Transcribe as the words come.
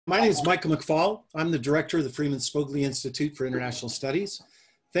My name is Michael McFaul. I'm the director of the Freeman Spogli Institute for International Studies.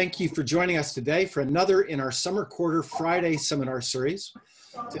 Thank you for joining us today for another in our summer quarter Friday seminar series.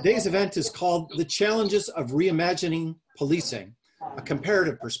 Today's event is called The Challenges of Reimagining Policing, a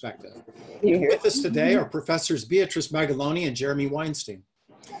Comparative Perspective. With us today are Professors Beatriz Magaloni and Jeremy Weinstein.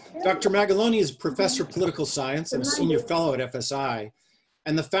 Dr. Magaloni is a professor of political science and a senior fellow at FSI,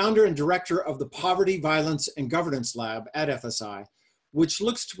 and the founder and director of the Poverty, Violence, and Governance Lab at FSI, which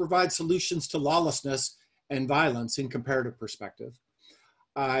looks to provide solutions to lawlessness and violence in comparative perspective.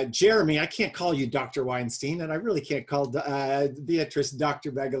 Jeremy, I can't call you Dr. Weinstein, and I really can't call Beatriz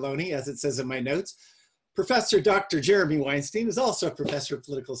Dr. Magaloni, as it says in my notes. Professor Dr. Jeremy Weinstein is also a professor of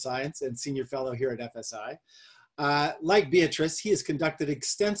political science and senior fellow here at FSI. Like Beatriz, he has conducted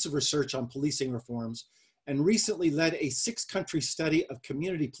extensive research on policing reforms and recently led a 6-country study of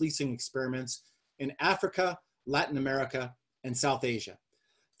community policing experiments in Africa, Latin America, and South Asia.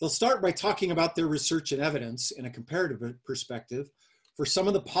 They'll start by talking about their research and evidence in a comparative perspective for some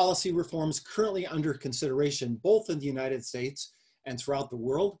of the policy reforms currently under consideration, both in the United States and throughout the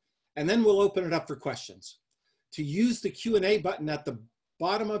world. And then we'll open it up for questions. To use the Q&A button at the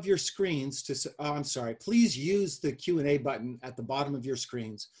bottom of your screens please use the Q&A button at the bottom of your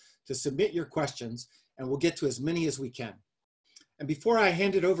screens to submit your questions, and we'll get to as many as we can. And before I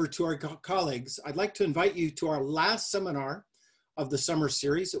hand it over to our colleagues, I'd like to invite you to our last seminar of the summer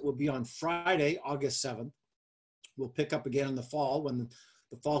series. It will be on Friday, August 7th. We'll pick up again in the fall when the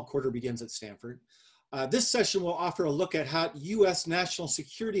fall quarter begins at Stanford. This session will offer a look at how U.S. national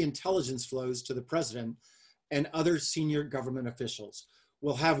security intelligence flows to the president and other senior government officials.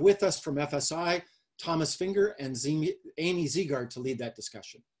 We'll have with us from FSI, Thomas Finger and Amy Ziegard to lead that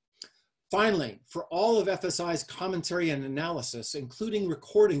discussion. Finally, for all of FSI's commentary and analysis, including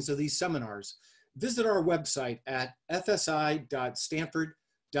recordings of these seminars, visit our website at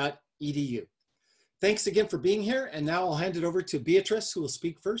fsi.stanford.edu. Thanks again for being here, and now I'll hand it over to Beatriz, who will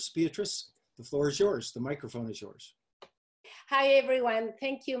speak first. Beatriz, the floor is yours. The microphone is yours. Hi, everyone.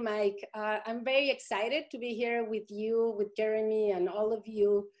 Thank you, Mike. I'm very excited to be here with you, with Jeremy, and all of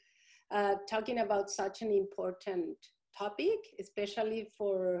you talking about such an important topic, especially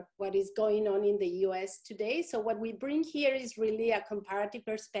for what is going on in the US today. So what we bring here is really a comparative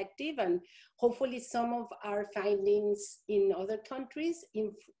perspective, and hopefully some of our findings in other countries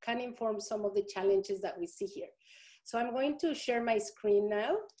can inform some of the challenges that we see here. So I'm going to share my screen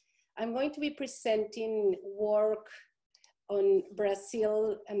now. I'm going to be presenting work on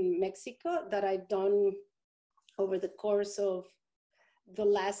Brazil and Mexico that I've done over the course of the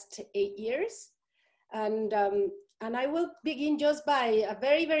last 8 years. And I will begin just by a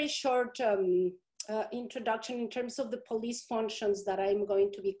very, very short introduction in terms of the police functions that I'm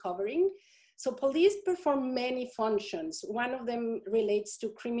going to be covering. So police perform many functions. One of them relates to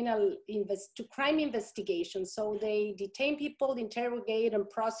crime investigation. So they detain people, interrogate, and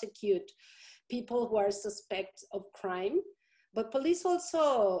prosecute people who are suspects of crime. But police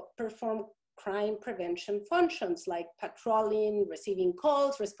also perform crime prevention functions like patrolling, receiving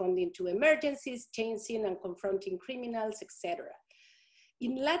calls, responding to emergencies, chasing and confronting criminals, etc.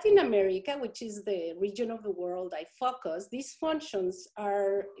 In Latin America, which is the region of the world I focus, these functions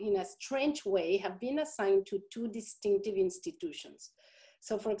are, in a strange way, have been assigned to 2 distinctive institutions.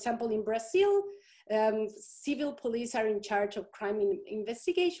 So for example, in Brazil, civil police are in charge of crime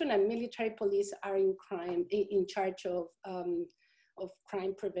investigation, and military police are in charge of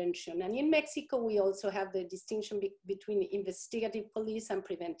crime prevention. And in Mexico, we also have the distinction between investigative police and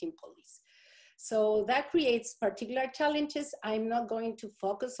preventing police. So that creates particular challenges. I'm not going to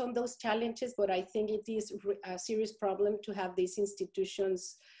focus on those challenges, but I think it is a serious problem to have these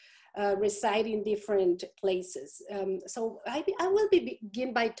institutions reside in different places. So I will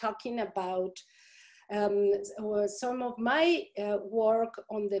begin by talking about some of my work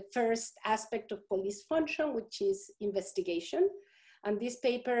on the first aspect of police function, which is investigation. And this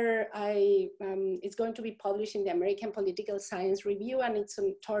paper is going to be published in the American Political Science Review, and it's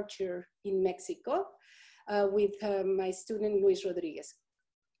on torture in Mexico with my student, Luis Rodriguez.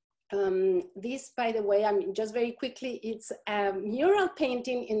 This, by the way, just very quickly, it's a mural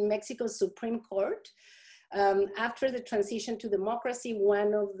painting in Mexico's Supreme Court. After the transition to democracy,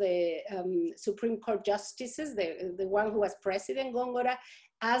 one of the Supreme Court justices, the one who was president, Góngora,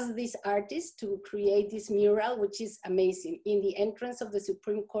 asked this artist to create this mural, which is amazing. In the entrance of the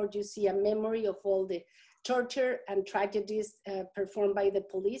Supreme Court, you see a memory of all the torture and tragedies performed by the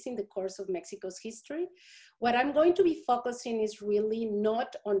police in the course of Mexico's history. What I'm going to be focusing is really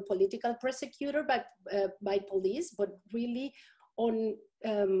not on political prosecutor by police, but really on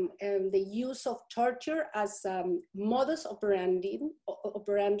the use of torture as modus operandum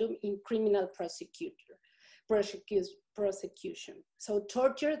in criminal prosecution. So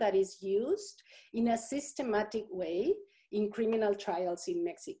torture that is used in a systematic way in criminal trials in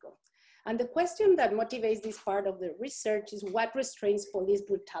Mexico. And the question that motivates this part of the research is what restrains police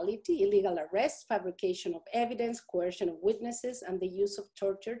brutality, illegal arrest, fabrication of evidence, coercion of witnesses, and the use of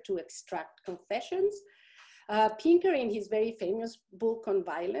torture to extract confessions. Pinker, in his very famous book on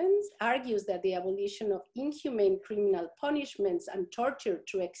violence, argues that the abolition of inhumane criminal punishments and torture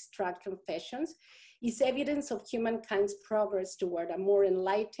to extract confessions is evidence of humankind's progress toward a more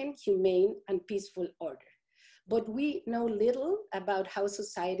enlightened, humane, and peaceful order. But we know little about how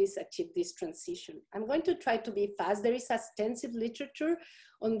societies achieve this transition. I'm going to try to be fast. There is extensive literature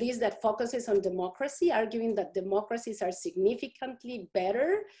on this that focuses on democracy, arguing that democracies are significantly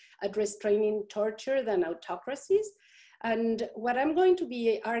better at restraining torture than autocracies. And what I'm going to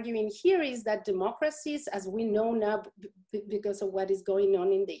be arguing here is that democracies, as we know now because of what is going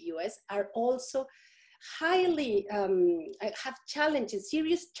on in the US, are also highly have challenges,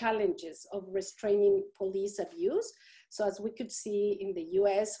 serious challenges of restraining police abuse. So as we could see in the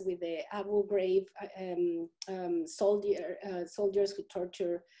US with the Abu Ghraib soldiers who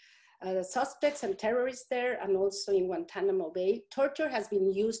torture suspects and terrorists there, and also in Guantanamo Bay, torture has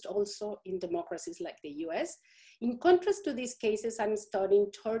been used also in democracies like the US. In contrast to these cases, I'm studying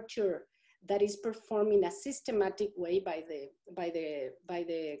torture that is performed in a systematic way by the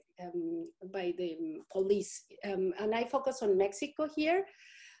police. And I focus on Mexico here.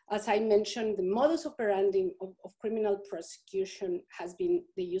 As I mentioned, the modus operandi of criminal prosecution has been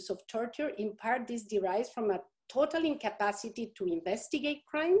the use of torture. In part, this derives from a total incapacity to investigate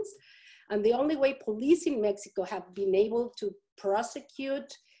crimes. And the only way police in Mexico have been able to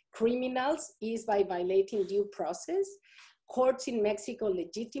prosecute criminals is by violating due process. Courts in Mexico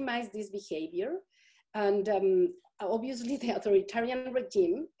legitimize this behavior. And obviously the authoritarian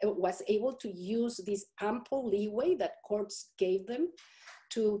regime was able to use this ample leeway that courts gave them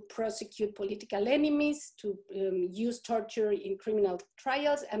to prosecute political enemies, to use torture in criminal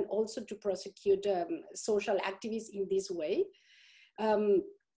trials, and also to prosecute social activists in this way.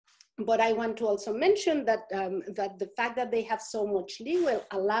 But I want to also mention that, that the fact that they have so much leeway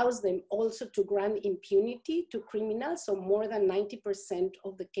allows them also to grant impunity to criminals. So more than 90%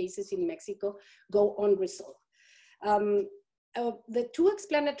 of the cases in Mexico go unresolved. The two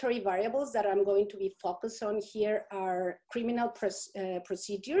explanatory variables that I'm going to be focused on here are criminal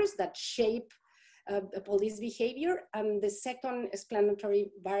procedures that shape police behavior. And the second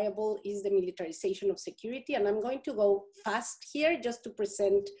explanatory variable is the militarization of security. And I'm going to go fast here just to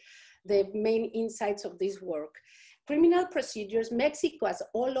present the main insights of this work. Criminal procedures, Mexico, as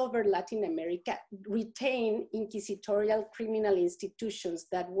all over Latin America, retain inquisitorial criminal institutions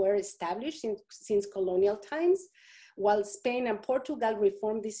that were established since colonial times. While Spain and Portugal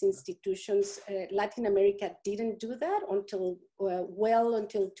reformed these institutions, Latin America didn't do that until, well,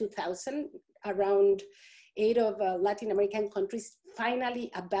 until 2000. Around 8 of Latin American countries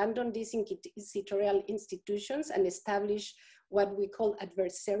finally abandoned these inquisitorial institutions and established what we call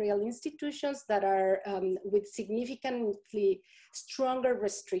adversarial institutions that are with significantly stronger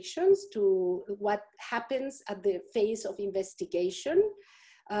restrictions to what happens at the phase of investigation.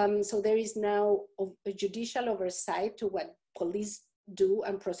 So there is now a judicial oversight to what police do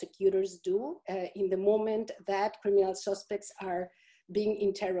and prosecutors do in the moment that criminal suspects are being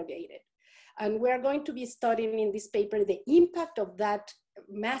interrogated. And we're going to be studying in this paper the impact of that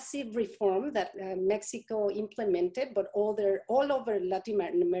massive reform that Mexico implemented, but all over Latin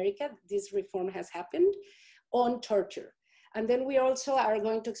America, this reform has happened on torture. And then we also are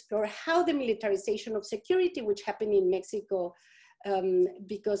going to explore how the militarization of security, which happened in Mexico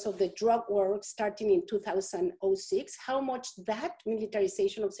because of the drug war starting in 2006, how much that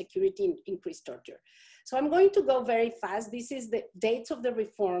militarization of security increased torture. So I'm going to go very fast. This is the dates of the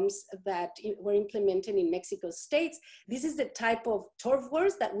reforms that were implemented in Mexico states. This is the type of turf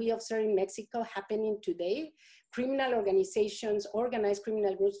wars that we observe in Mexico happening today. Criminal organizations, organized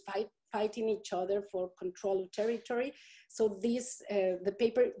criminal groups fighting each other for control of territory. So this, the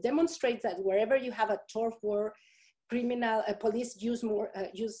paper demonstrates that wherever you have a turf war, police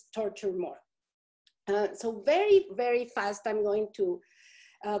use torture more. So very, very fast, I'm going to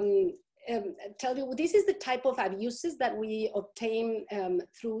tell you, this is the type of abuses that we obtain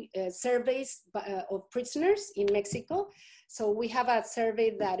through surveys of prisoners in Mexico. So we have a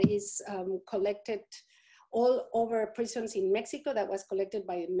survey that is collected all over prisons in Mexico that was collected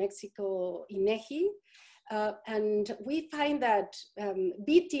by Mexico INEGI. And we find that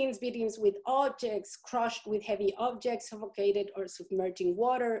beatings with objects, crushed with heavy objects, suffocated or submerging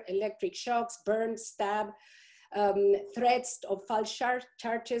water, electric shocks, burns, stab, threats of false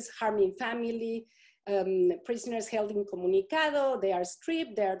charges, harming family, prisoners held incommunicado, they are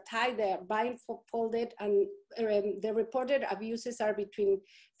stripped, they are tied, they are blindfolded, and the reported abuses are between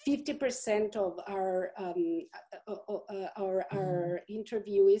 50% of our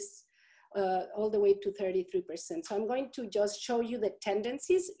interviewees, all the way to 33%. So I'm going to just show you the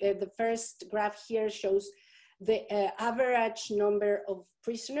tendencies. The first graph here shows the average number of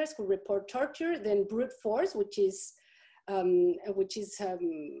prisoners who report torture, then brute force, which is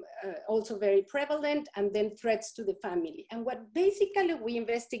also very prevalent, and then threats to the family. And what basically we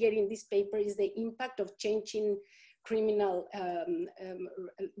investigate in this paper is the impact of changing criminal,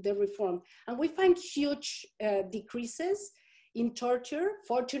 the reform. And we find huge decreases in torture,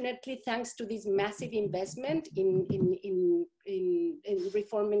 fortunately, thanks to this massive investment in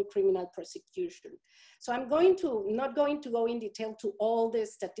reforming criminal prosecution. So I'm not going to go in detail to all the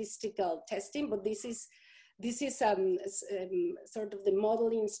statistical testing, but this is sort of the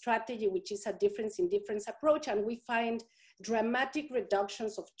modeling strategy, which is a difference in difference approach. And we find dramatic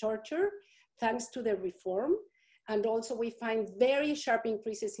reductions of torture thanks to the reform. And also we find very sharp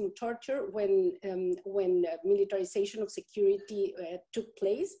increases in torture when militarization of security took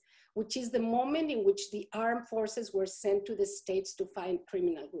place, which is the moment in which the armed forces were sent to the states to find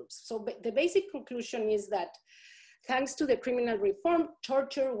criminal groups. So the basic conclusion is that thanks to the criminal reform,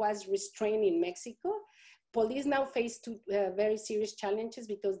 torture was restrained in Mexico. Police now face two very serious challenges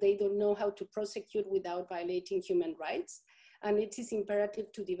because they don't know how to prosecute without violating human rights. And it is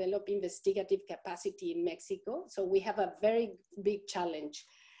imperative to develop investigative capacity in Mexico. So we have a very big challenge.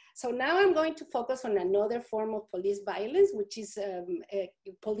 So now I'm going to focus on another form of police violence, which is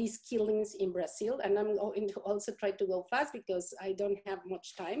police killings in Brazil. And I'm going to also try to go fast because I don't have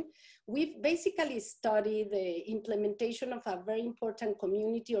much time. We've basically studied the implementation of a very important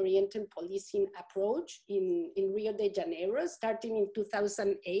community-oriented policing approach in Rio de Janeiro, starting in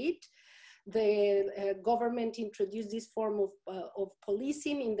 2008. The government introduced this form of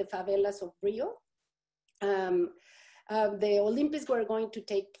policing in the favelas of Rio. The Olympics were going to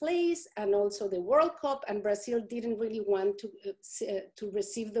take place, and also the World Cup, and Brazil didn't really want to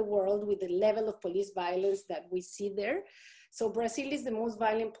receive the world with the level of police violence that we see there. So Brazil is the most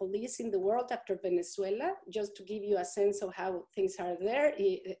violent police in the world after Venezuela. Just to give you a sense of how things are there,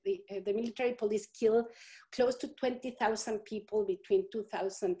 the military police killed close to 20,000 people between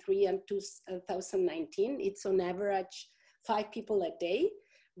 2003 and 2019. It's on average 5 people a day.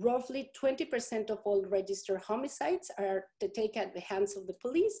 Roughly 20% of all registered homicides are taken at the hands of the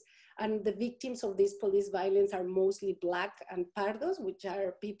police, and the victims of this police violence are mostly Black and Pardos, which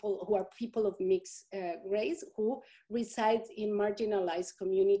are people of mixed race who reside in marginalized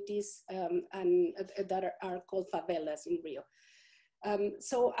communities and that are called favelas in Rio.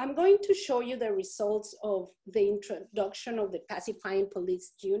 So I'm going to show you the results of the introduction of the pacifying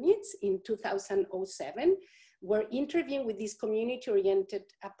police units in 2007. We're interviewing with this community-oriented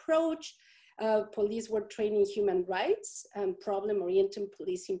approach. Police were trained in human rights and problem-oriented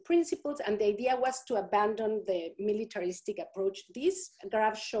policing principles, and the idea was to abandon the militaristic approach. This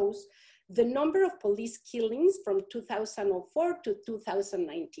graph shows the number of police killings from 2004 to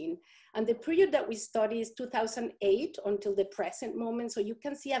 2019. And the period that we study is 2008 until the present moment. So you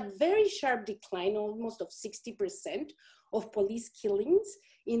can see a very sharp decline, almost of 60% of police killings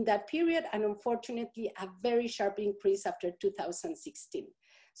in that period, and unfortunately a very sharp increase after 2016.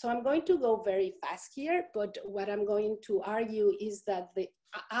 So I'm going to go very fast here, but what I'm going to argue is that the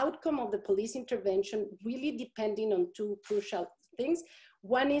outcome of the police intervention really depending on two crucial things.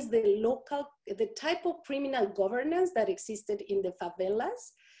 One is the type of criminal governance that existed in the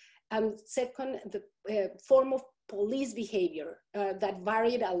favelas, and second, the form of police behavior that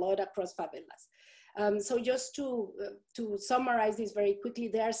varied a lot across favelas. So just to summarize this very quickly,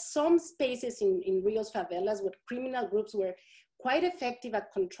 there are some spaces in Rio's favelas where criminal groups were quite effective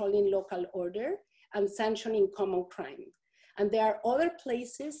at controlling local order and sanctioning common crime. And there are other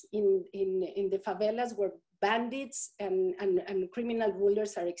places in the favelas where bandits and criminal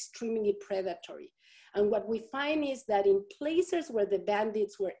rulers are extremely predatory. And what we find is that in places where the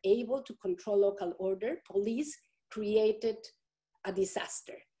bandits were able to control local order, police created a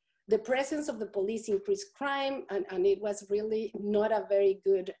disaster. The presence of the police increased crime, and it was really not a very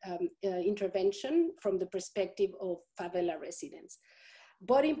good intervention from the perspective of favela residents.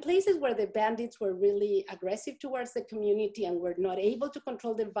 But in places where the bandits were really aggressive towards the community and were not able to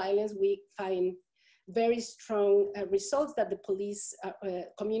control the violence, we find very strong results that the police,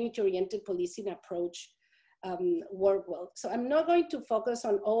 community-oriented policing approach work well. So I'm not going to focus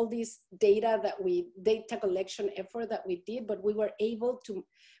on all this data collection effort that we did, but we were able to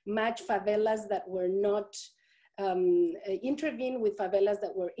match favelas that were not intervene with favelas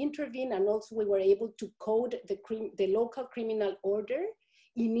that were intervened, and also we were able to code the local criminal order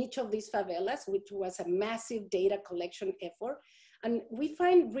in each of these favelas, which was a massive data collection effort. And we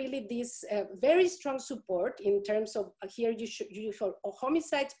find really this very strong support in terms of here you show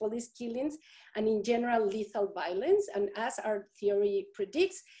homicides, police killings, and in general lethal violence. And as our theory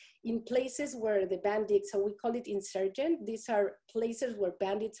predicts, in places where the bandits, so we call it insurgent, these are places where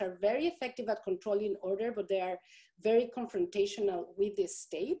bandits are very effective at controlling order, but they are very confrontational with the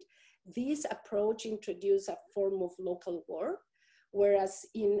state. This approach introduced a form of local war. Whereas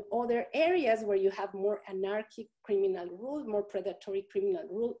in other areas where you have more anarchic criminal rule, more predatory criminal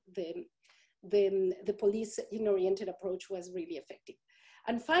rule, the police-oriented approach was really effective.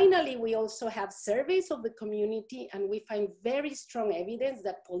 And finally, we also have surveys of the community, and we find very strong evidence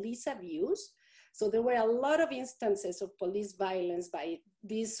that police abuse. So there were a lot of instances of police violence by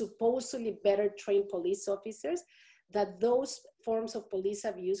these supposedly better trained police officers, that those forms of police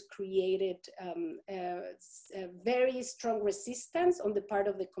abuse created a very strong resistance on the part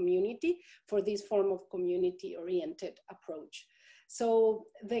of the community for this form of community-oriented approach. So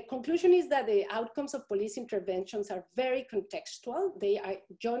the conclusion is that the outcomes of police interventions are very contextual. They are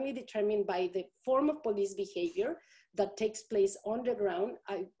jointly determined by the form of police behavior that takes place on the ground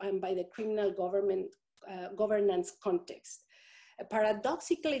and by the criminal governance context.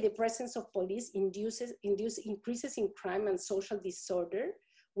 Paradoxically, the presence of police induces increases in crime and social disorder,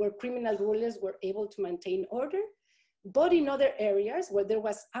 where criminal rulers were able to maintain order. But in other areas where there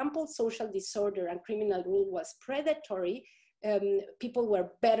was ample social disorder and criminal rule was predatory, people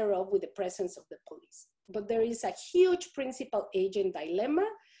were better off with the presence of the police. But there is a huge principal agent dilemma,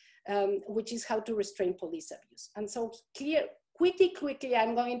 which is how to restrain police abuse. And so quickly,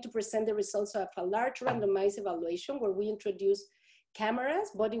 I'm going to present the results of a large randomized evaluation where we introduced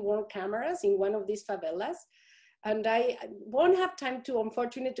cameras, body-worn cameras in one of these favelas. And I won't have time to,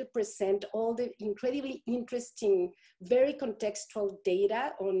 unfortunately, present all the incredibly interesting, very contextual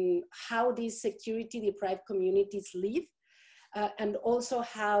data on how these security-deprived communities live, and also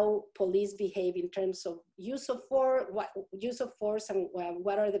how police behave in terms of use of force and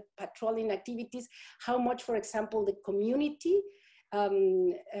what are the patrolling activities, how much, for example, the community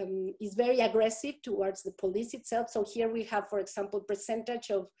is very aggressive towards the police itself. So here we have, for example,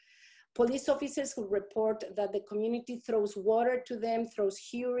 percentage of police officers who report that the community throws water to them, throws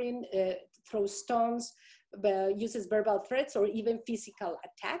urine, throws stones, uses verbal threats, or even physical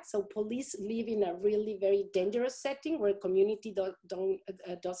attacks. So police live in a really very dangerous setting where community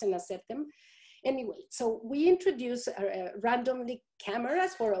doesn't accept them. Anyway, so we introduced randomly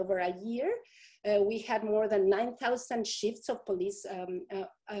cameras for over a year. We had more than 9,000 shifts of police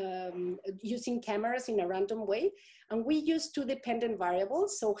using cameras in a random way. And we used two dependent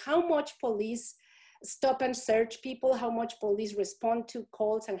variables. So how much police stop and search people, how much police respond to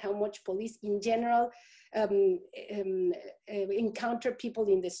calls, and how much police in general encounter people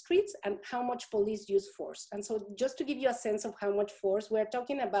in the streets, and how much police use force. And so just to give you a sense of how much force, we're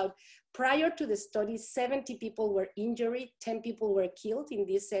talking about prior to the study, 70 people were injured, 10 people were killed in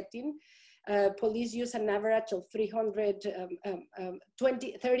this setting. Police use an average of 30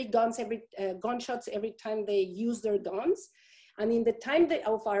 gunshots every time they use their guns. And in the time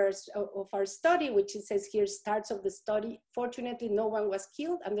of our study, which it says here, starts of the study, fortunately, no one was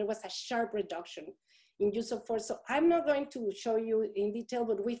killed, and there was a sharp reduction in use of force. So I'm not going to show you in detail,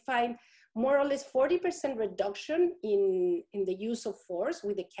 but we find more or less 40% reduction in the use of force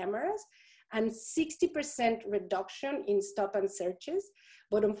with the cameras, and 60% reduction in stop and searches.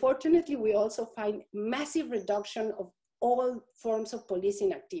 But unfortunately, we also find massive reduction of all forms of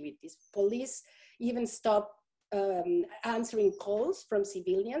policing activities. Police even stop answering calls from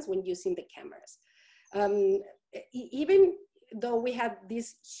civilians when using the cameras. Even though we have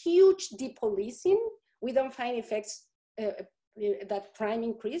this huge depolicing, we don't find effects that crime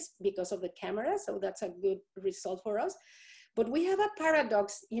increased because of the cameras, so that's a good result for us. But we have a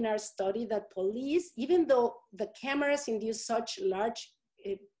paradox in our study that police, even though the cameras induce such large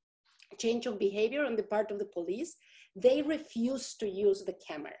change of behavior on the part of the police, they refuse to use the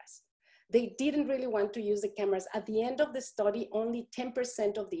cameras. They didn't really want to use the cameras. At the end of the study, only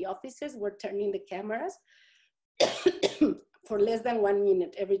 10% of the officers were turning the cameras for less than 1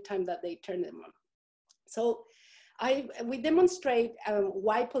 minute every time that they turn them on. So we demonstrate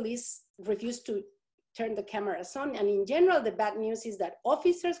why police refuse to turn the cameras on. And in general, the bad news is that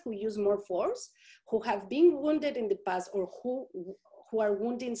officers who use more force, who have been wounded in the past, or who who are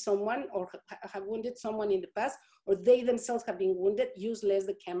wounding someone or have wounded someone in the past, or they themselves have been wounded, use less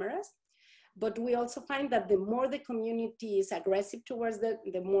the cameras. But we also find that the more the community is aggressive towards them,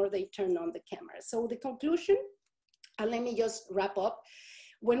 the more they turn on the cameras. So the conclusion, and let me just wrap up.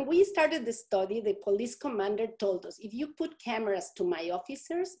 When we started the study, the police commander told us, if you put cameras to my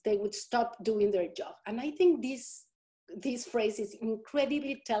officers, they would stop doing their job. And I think this phrase is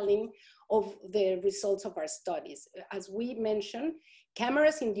incredibly telling of the results of our studies. As we mentioned,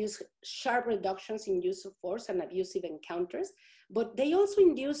 cameras induce sharp reductions in use of force and abusive encounters, but they also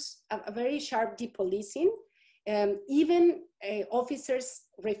induce a very sharp depolicing, even officers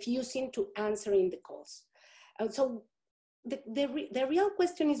refusing to answer in the calls. And so the real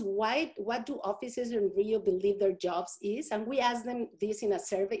question is what do officers in Rio believe their jobs is? And we asked them this in a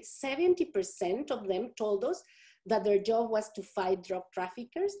survey. 70% of them told us that their job was to fight drug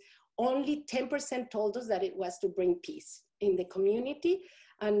traffickers. Only 10% told us that it was to bring peace in the community.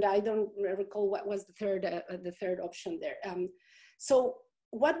 And I don't recall what was the third option there. So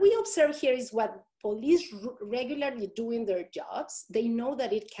what we observe here is what police regularly do in their jobs. They know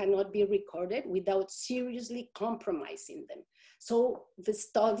that it cannot be recorded without seriously compromising them. So the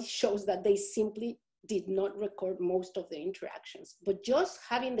study shows that they simply did not record most of the interactions, but just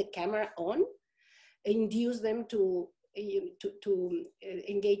having the camera on induced them to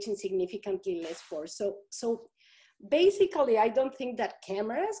engage in significantly less force. So basically, I don't think that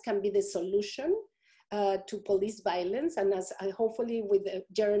cameras can be the solution to police violence. And as hopefully with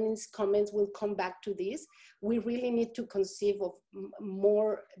Jeremy's comments, we'll come back to this. We really need to conceive of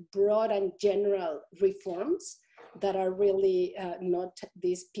more broad and general reforms that are really not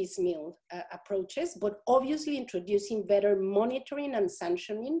these piecemeal approaches, but obviously introducing better monitoring and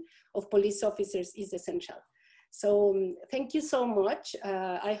sanctioning of police officers is essential. So thank you so much.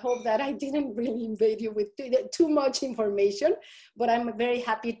 I hope that I didn't really invade you with too much information, but I'm very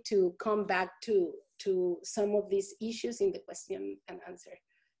happy to come back to some of these issues in the question and answer.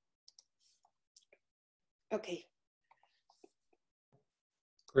 Okay.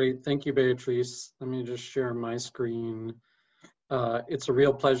 Great, thank you, Beatriz. Let me just share my screen. It's a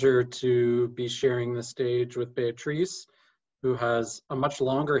real pleasure to be sharing the stage with Beatriz, who has a much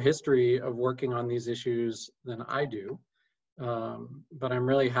longer history of working on these issues than I do. But I'm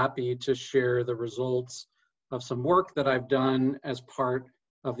really happy to share the results of some work that I've done as part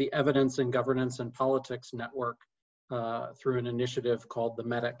of the Evidence in Governance and Politics Network through an initiative called the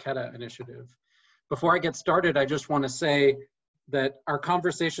Magaloni Initiative. Before I get started, I just want to say that our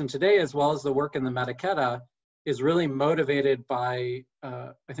conversation today, as well as the work in the Magaloni, is really motivated by,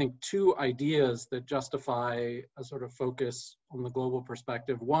 I think, two ideas that justify a sort of focus on the global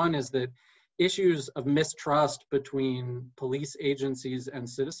perspective. One is that issues of mistrust between police agencies and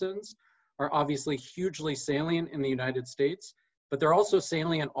citizens are obviously hugely salient in the United States, but they're also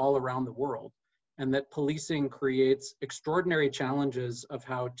salient all around the world, and that policing creates extraordinary challenges of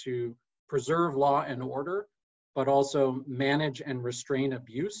how to preserve law and order, but also manage and restrain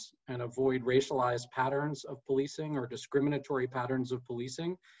abuse and avoid racialized patterns of policing or discriminatory patterns of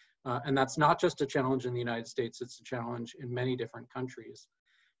policing. And that's not just a challenge in the United States, it's a challenge in many different countries.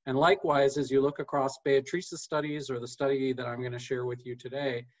 And likewise, as you look across Beatriz's studies or the study that I'm going to share with you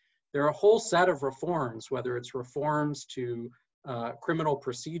today, there are a whole set of reforms, whether it's reforms to criminal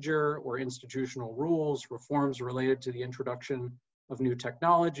procedure or institutional rules, reforms related to the introduction of new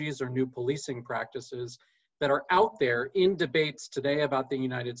technologies or new policing practices that are out there in debates today about the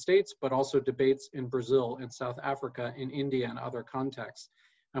United States, but also debates in Brazil, in South Africa, in India, and other contexts.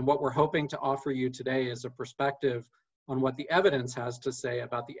 And what we're hoping to offer you today is a perspective on what the evidence has to say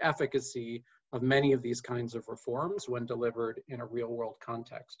about the efficacy of many of these kinds of reforms when delivered in a real-world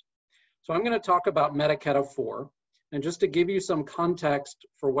context. So I'm going to talk about Magaloni 4. And just to give you some context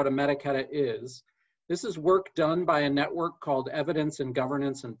for what a Magaloni is, this is work done by a network called Evidence in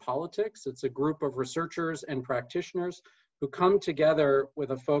Governance and Politics. It's a group of researchers and practitioners who come together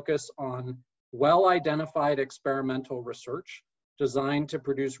with a focus on well-identified experimental research designed to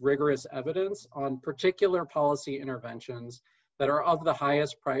produce rigorous evidence on particular policy interventions that are of the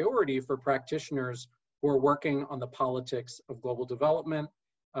highest priority for practitioners who are working on the politics of global development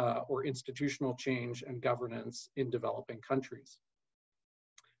or institutional change and governance in developing countries.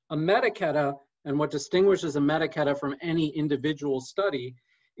 A Magaloni, and what distinguishes a Magaloni from any individual study,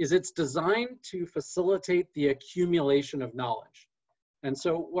 is it's designed to facilitate the accumulation of knowledge. And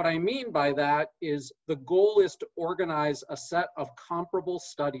so what I mean by that is the goal is to organize a set of comparable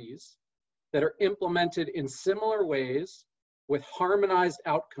studies that are implemented in similar ways with harmonized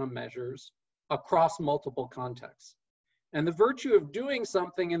outcome measures across multiple contexts. And the virtue of doing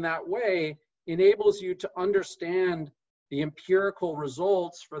something in that way enables you to understand the empirical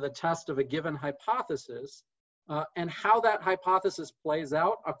results for the test of a given hypothesis, and how that hypothesis plays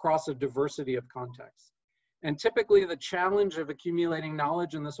out across a diversity of contexts. And typically the challenge of accumulating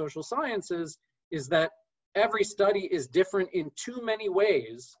knowledge in the social sciences is that every study is different in too many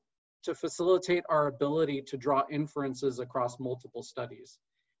ways to facilitate our ability to draw inferences across multiple studies.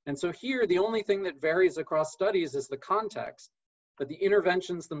 And so here, the only thing that varies across studies is the context, but the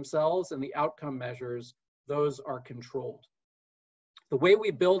interventions themselves and the outcome measures, those are controlled. The way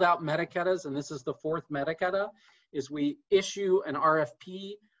we build out metaketas, and this is the fourth metaketa, is we issue an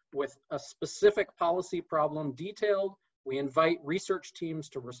RFP with a specific policy problem detailed. We invite research teams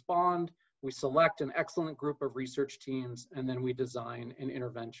to respond. We select an excellent group of research teams, and then we design an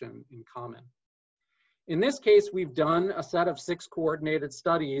intervention in common. In this case, we've done a set of 6 coordinated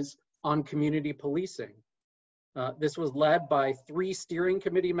studies on community policing. This was led by 3 steering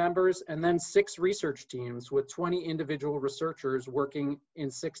committee members and then 6 research teams with 20 individual researchers working in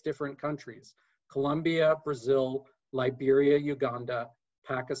 6 different countries: Colombia, Brazil, Liberia, Uganda,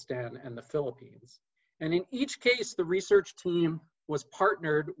 Pakistan, and the Philippines. And in each case, the research team was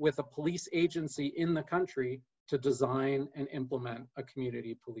partnered with a police agency in the country to design and implement a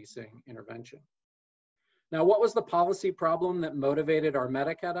community policing intervention. Now, what was the policy problem that motivated our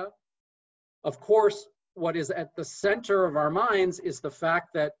metaketa? Of course, what is at the center of our minds is the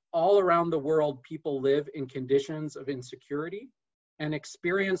fact that all around the world, people live in conditions of insecurity and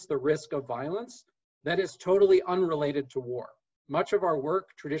experience the risk of violence that is totally unrelated to war. Much of our work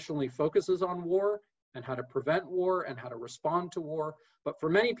traditionally focuses on war and how to prevent war and how to respond to war. But for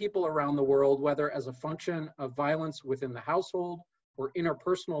many people around the world, whether as a function of violence within the household or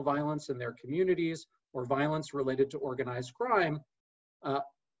interpersonal violence in their communities or violence related to organized crime,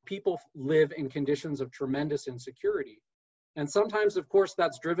 people live in conditions of tremendous insecurity. And sometimes, of course,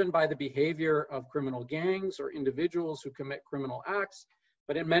 that's driven by the behavior of criminal gangs or individuals who commit criminal acts.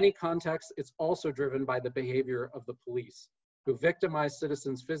 But in many contexts, it's also driven by the behavior of the police, who victimize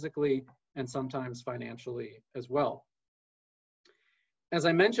citizens physically and sometimes financially as well. As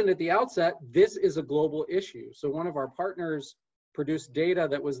I mentioned at the outset, this is a global issue. So one of our partners produced data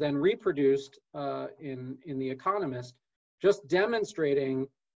that was then reproduced in The Economist, just demonstrating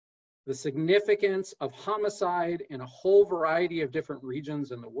the significance of homicide in a whole variety of different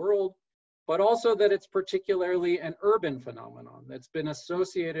regions in the world, but also that it's particularly an urban phenomenon that's been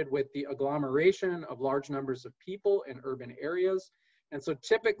associated with the agglomeration of large numbers of people in urban areas. And so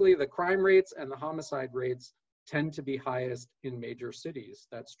typically the crime rates and the homicide rates tend to be highest in major cities.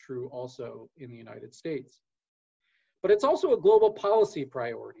 That's true also in the United States. But it's also a global policy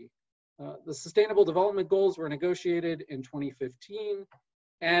priority. The Sustainable Development Goals were negotiated in 2015.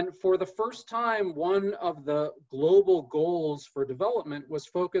 And for the first time, one of the global goals for development was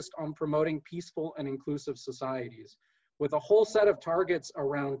focused on promoting peaceful and inclusive societies, with a whole set of targets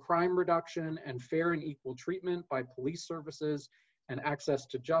around crime reduction and fair and equal treatment by police services and access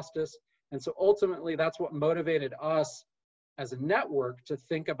to justice. And so ultimately, that's what motivated us as a network to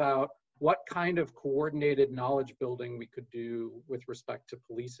think about what kind of coordinated knowledge building we could do with respect to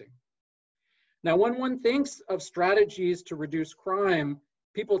policing. Now, when one thinks of strategies to reduce crime,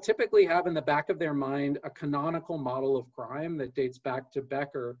 people typically have in the back of their mind a canonical model of crime that dates back to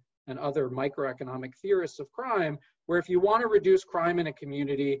Becker and other microeconomic theorists of crime, where if you want to reduce crime in a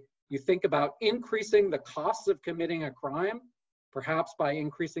community, you think about increasing the costs of committing a crime, perhaps by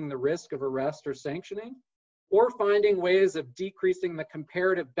increasing the risk of arrest or sanctioning, or finding ways of decreasing the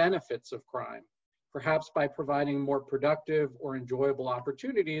comparative benefits of crime, perhaps by providing more productive or enjoyable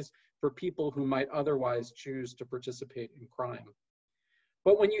opportunities for people who might otherwise choose to participate in crime.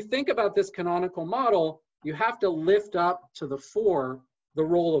 But when you think about this canonical model, you have to lift up to the fore the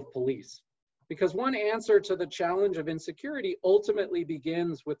role of police. Because one answer to the challenge of insecurity ultimately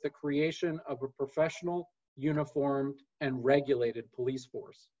begins with the creation of a professional, uniformed, and regulated police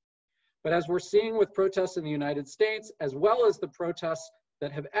force. But as we're seeing with protests in the United States, as well as the protests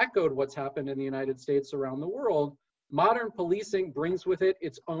that have echoed what's happened in the United States around the world, modern policing brings with it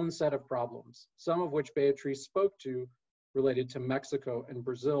its own set of problems, some of which Beatriz spoke to, related to Mexico and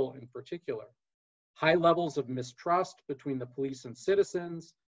Brazil in particular. High levels of mistrust between the police and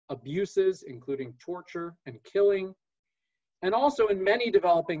citizens, abuses, including torture and killing, and also in many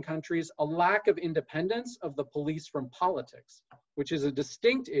developing countries, a lack of independence of the police from politics, which is a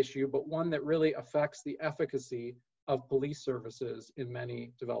distinct issue, but one that really affects the efficacy of police services in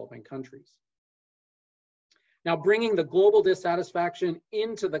many developing countries. Now, bringing the global dissatisfaction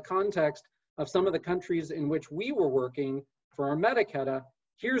into the context of some of the countries in which we were working for our metaketa,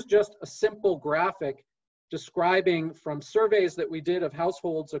 here's just a simple graphic describing from surveys that we did of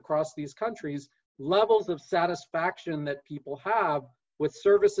households across these countries, levels of satisfaction that people have with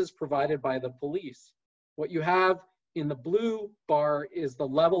services provided by the police. What you have in the blue bar is the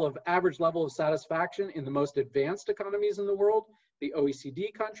average level of satisfaction in the most advanced economies in the world, the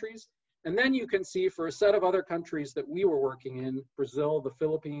OECD countries. And then you can see for a set of other countries that we were working in, Brazil, the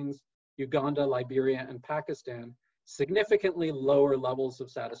Philippines, Uganda, Liberia, and Pakistan, significantly lower levels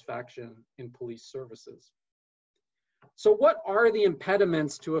of satisfaction in police services. So what are the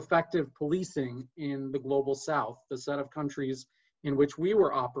impediments to effective policing in the global south, the set of countries in which we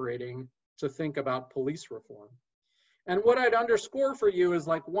were operating to think about police reform? And what I'd underscore for you is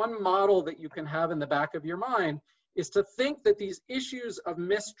like one model that you can have in the back of your mind is to think that these issues of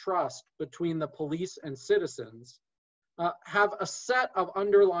mistrust between the police and citizens have a set of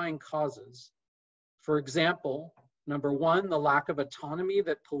underlying causes. For example, number one, the lack of autonomy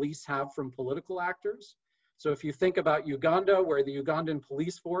that police have from political actors. So if you think about Uganda, where the Ugandan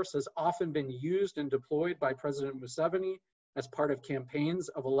police force has often been used and deployed by President Museveni as part of campaigns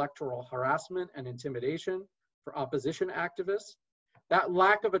of electoral harassment and intimidation for opposition activists, that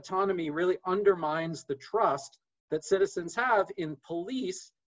lack of autonomy really undermines the trust that citizens have in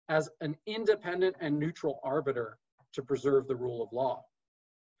police as an independent and neutral arbiter to preserve the rule of law.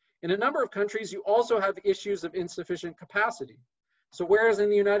 In a number of countries, you also have issues of insufficient capacity. So whereas in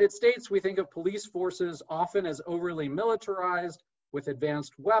the United States, we think of police forces often as overly militarized with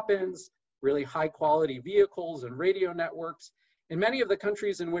advanced weapons, really high quality vehicles and radio networks, in many of the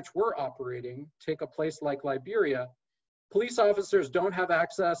countries in which we're operating, take a place like Liberia, police officers don't have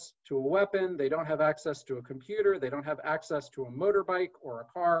access to a weapon, they don't have access to a computer, they don't have access to a motorbike or a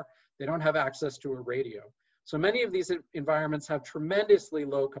car, they don't have access to a radio. So many of these environments have tremendously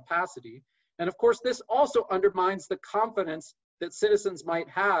low capacity. And of course, this also undermines the confidence that citizens might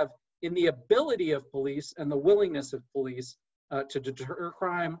have in the ability of police and the willingness of police to deter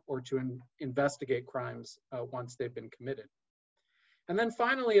crime or to investigate crimes once they've been committed. And then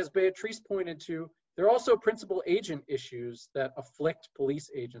finally, as Beatriz pointed to, there are also principal agent issues that afflict police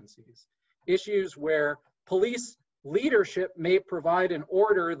agencies. Issues where police leadership may provide an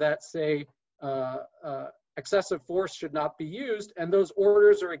order that say excessive force should not be used, and those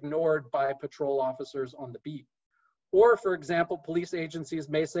orders are ignored by patrol officers on the beat. Or, for example, police agencies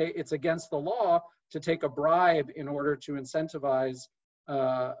may say it's against the law to take a bribe in order to incentivize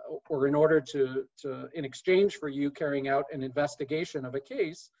or in order to in exchange for you carrying out an investigation of a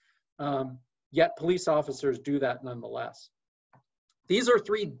case, yet police officers do that nonetheless. These are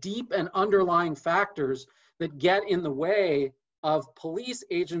three deep and underlying factors that get in the way of police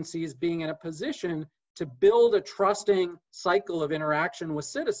agencies being in a position to build a trusting cycle of interaction with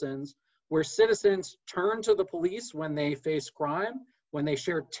citizens, where citizens turn to the police when they face crime, when they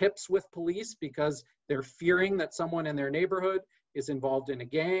share tips with police because they're fearing that someone in their neighborhood is involved in a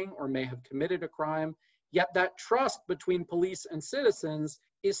gang or may have committed a crime. Yet that trust between police and citizens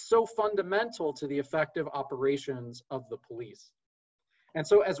is so fundamental to the effective operations of the police. And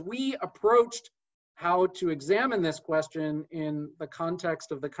so as we approached how to examine this question in the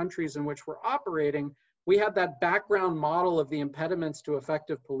context of the countries in which we're operating, we had that background model of the impediments to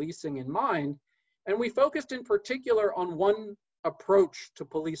effective policing in mind, and we focused in particular on one approach to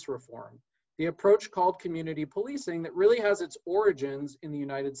police reform, the approach called community policing that really has its origins in the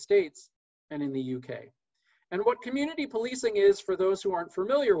United States and in the UK. And what community policing is, for those who aren't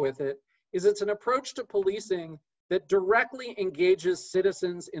familiar with it, is it's an approach to policing that directly engages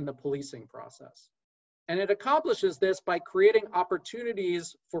citizens in the policing process. And it accomplishes this by creating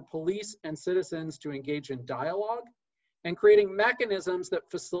opportunities for police and citizens to engage in dialogue and creating mechanisms that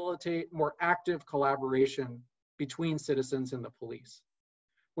facilitate more active collaboration between citizens and the police.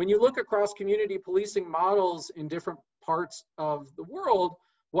 When you look across community policing models in different parts of the world,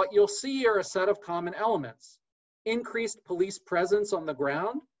 what you'll see are a set of common elements. Increased police presence on the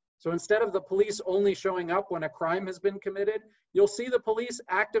ground. So instead of the police only showing up when a crime has been committed, you'll see the police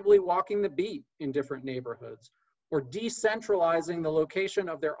actively walking the beat in different neighborhoods, or decentralizing the location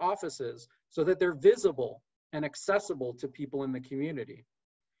of their offices so that they're visible and accessible to people in the community.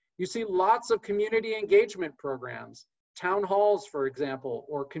 You see lots of community engagement programs, town halls, for example,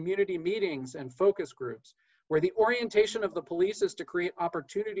 or community meetings and focus groups, where the orientation of the police is to create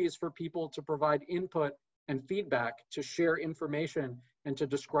opportunities for people to provide input and feedback, to share information, and to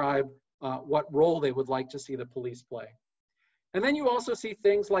describe what role they would like to see the police play. And then you also see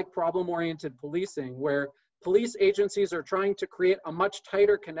things like problem-oriented policing, where police agencies are trying to create a much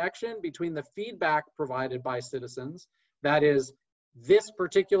tighter connection between the feedback provided by citizens, that is, this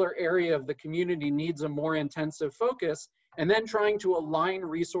particular area of the community needs a more intensive focus, and then trying to align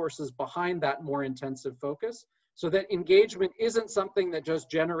resources behind that more intensive focus so that engagement isn't something that just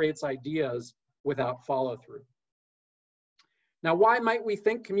generates ideas, without follow-through. Now, why might we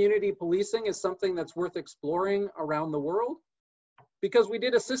think community policing is something that's worth exploring around the world? Because we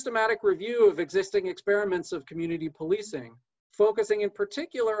did a systematic review of existing experiments of community policing, focusing in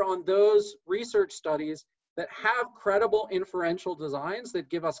particular on those research studies that have credible inferential designs that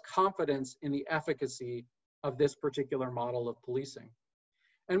give us confidence in the efficacy of this particular model of policing.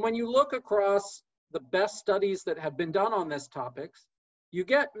 And when you look across the best studies that have been done on this topic, you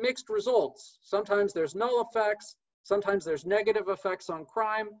get mixed results. Sometimes there's null effects, sometimes there's negative effects on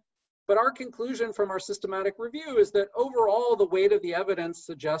crime, but our conclusion from our systematic review is that overall the weight of the evidence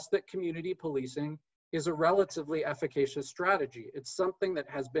suggests that community policing is a relatively efficacious strategy. It's something that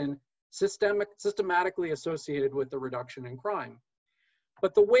has been systematically associated with the reduction in crime.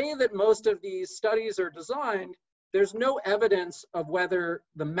 But the way that most of these studies are designed, there's no evidence of whether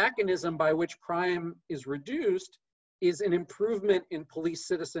the mechanism by which crime is reduced is an improvement in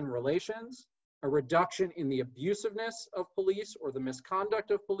police-citizen relations, a reduction in the abusiveness of police or the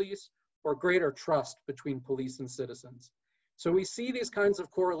misconduct of police, or greater trust between police and citizens. So we see these kinds of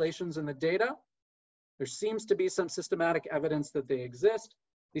correlations in the data. There seems to be some systematic evidence that they exist.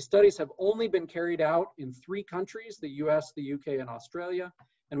 These studies have only been carried out in 3 countries, the US, the UK, and Australia.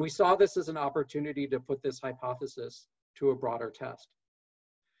 And we saw this as an opportunity to put this hypothesis to a broader test.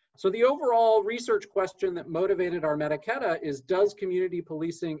 So the overall research question that motivated our Metaquetta is, does community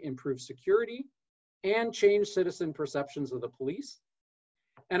policing improve security and change citizen perceptions of the police?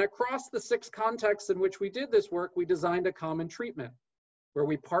 And across the 6 contexts in which we did this work, we designed a common treatment where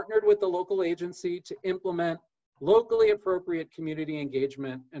we partnered with the local agency to implement locally appropriate community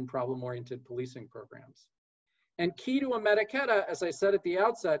engagement and problem-oriented policing programs. And key to a Metaquetta, as I said at the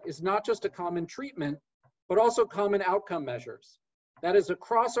outset, is not just a common treatment, but also common outcome measures. That is,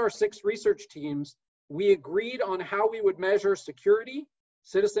 across our 6 research teams, we agreed on how we would measure security,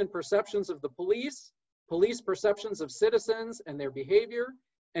 citizen perceptions of the police, police perceptions of citizens and their behavior,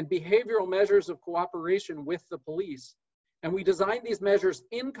 and behavioral measures of cooperation with the police. And we designed these measures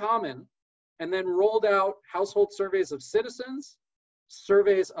in common and then rolled out household surveys of citizens,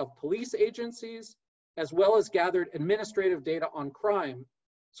 surveys of police agencies, as well as gathered administrative data on crime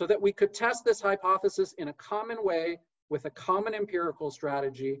so that we could test this hypothesis in a common way with a common empirical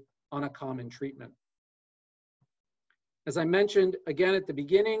strategy on a common treatment. As I mentioned again at the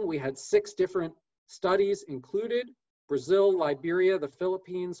beginning, we had 6 different studies included: Brazil, Liberia, the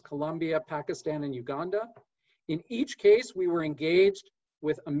Philippines, Colombia, Pakistan, and Uganda. In each case, we were engaged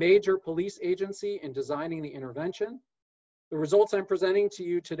with a major police agency in designing the intervention. The results I'm presenting to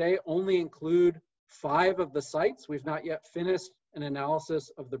you today only include 5 of the sites. We've not yet finished an analysis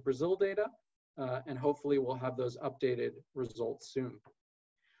of the Brazil data, and hopefully we'll have those updated results soon.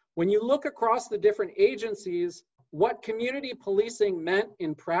 When you look across the different agencies, what community policing meant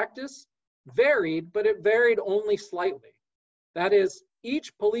in practice varied, but it varied only slightly. That is,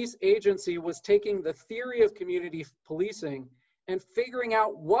 each police agency was taking the theory of community policing and figuring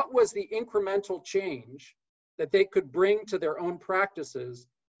out what was the incremental change that they could bring to their own practices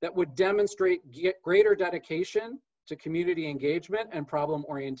that would demonstrate greater dedication to community engagement and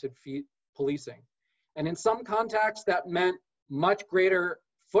problem-oriented policing. And in some contexts, that meant much greater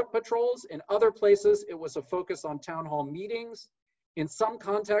foot patrols. In other places, it was a focus on town hall meetings. In some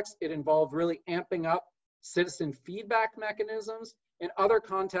contexts, it involved really amping up citizen feedback mechanisms. In other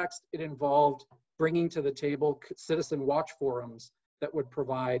contexts, it involved bringing to the table citizen watch forums that would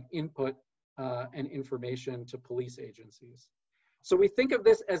provide input and information to police agencies. So we think of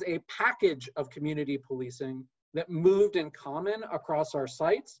this as a package of community policing that moved in common across our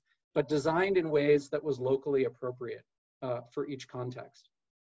sites, but designed in ways that was locally appropriate for each context.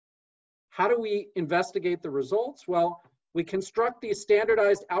 How do we investigate the results? Well, we construct these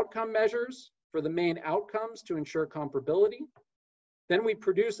standardized outcome measures for the main outcomes to ensure comparability. Then we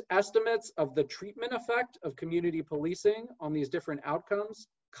produce estimates of the treatment effect of community policing on these different outcomes,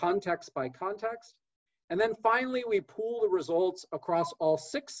 context by context. And then finally, we pool the results across all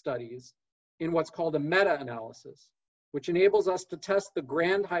 6 studies in what's called a meta-analysis, which enables us to test the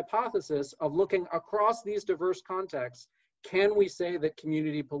grand hypothesis of looking across these diverse contexts. Can we say that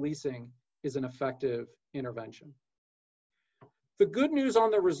community policing is an effective intervention? The good news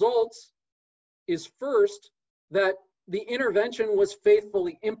on the results is first that the intervention was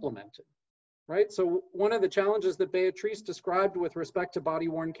faithfully implemented, right? So one of the challenges that Beatriz described with respect to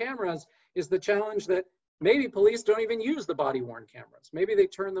body-worn cameras is the challenge that maybe police don't even use the body-worn cameras. Maybe they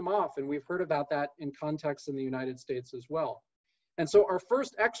turn them off, and we've heard about that in contexts in the United States as well. And so our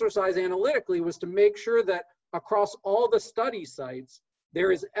first exercise analytically was to make sure that across all the study sites,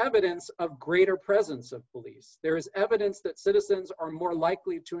 there is evidence of greater presence of police. There is evidence that citizens are more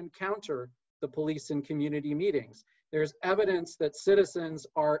likely to encounter the police in community meetings. There's evidence that citizens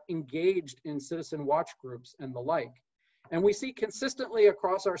are engaged in citizen watch groups and the like. And we see consistently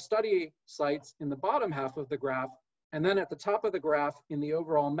across our study sites in the bottom half of the graph, and then at the top of the graph in the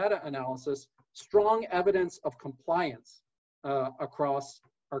overall meta-analysis, strong evidence of compliance across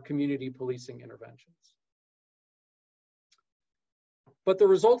our community policing interventions. But the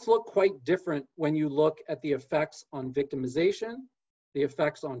results look quite different when you look at the effects on victimization, the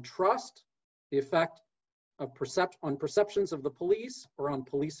effects on trust, the effect of perceptions of the police or on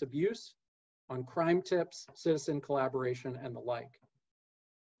police abuse, on crime tips, citizen collaboration, and the like,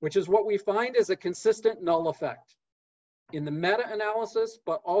 which is what we find is a consistent null effect. In the meta-analysis,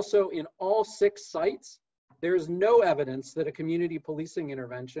 but also in all 6 sites, there is no evidence that a community policing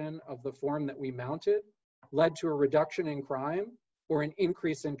intervention of the form that we mounted led to a reduction in crime or an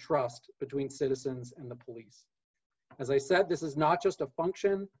increase in trust between citizens and the police. As I said, this is not just a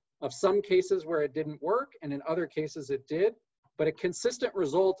function of some cases where it didn't work and in other cases it did, but a consistent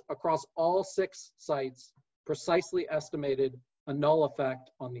result across all 6 sites precisely estimated a null effect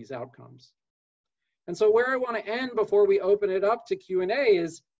on these outcomes. And so where I want to end before we open it up to Q&A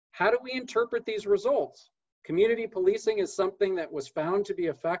is, how do we interpret these results? Community policing is something that was found to be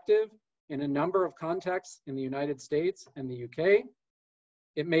effective in a number of contexts in the United States and the UK.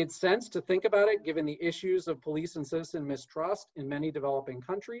 It made sense to think about it given the issues of police and citizen mistrust in many developing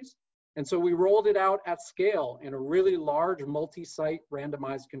countries. And so we rolled it out at scale in a really large multi-site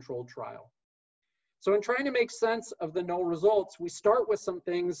randomized controlled trial. So in trying to make sense of the null results, we start with some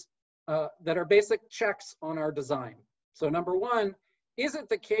things that are basic checks on our design. So number 1, is it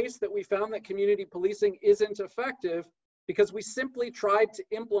the case that we found that community policing isn't effective because we simply tried to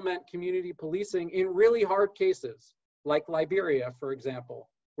implement community policing in really hard cases, like Liberia, for example,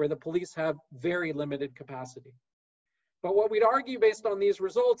 where the police have very limited capacity? But what we'd argue based on these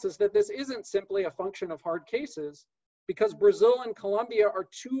results is that this isn't simply a function of hard cases, because Brazil and Colombia are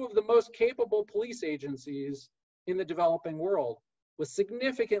 2 of the most capable police agencies in the developing world, with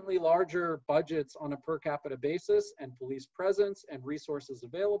significantly larger budgets on a per capita basis and police presence and resources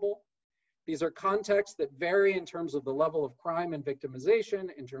available. These are contexts that vary in terms of the level of crime and victimization,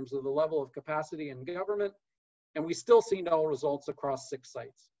 in terms of the level of capacity in government, and we still see null results across 6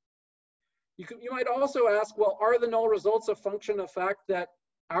 sites. You might also ask, well, are the null results a function of the fact that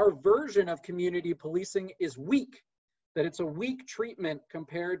our version of community policing is weak, that it's a weak treatment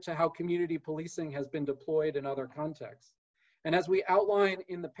compared to how community policing has been deployed in other contexts? And as we outline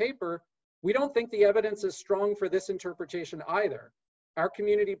in the paper, we don't think the evidence is strong for this interpretation either. Our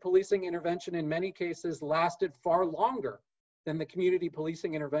community policing intervention in many cases lasted far longer than the community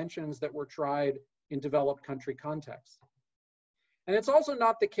policing interventions that were tried in developed country contexts. And it's also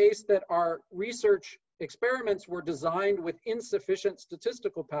not the case that our research experiments were designed with insufficient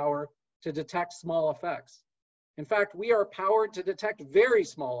statistical power to detect small effects. In fact, we are powered to detect very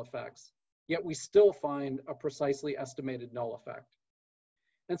small effects, yet we still find a precisely estimated null effect.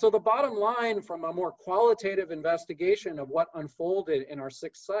 And so the bottom line from a more qualitative investigation of what unfolded in our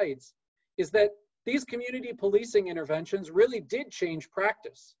 6 sites is that these community policing interventions really did change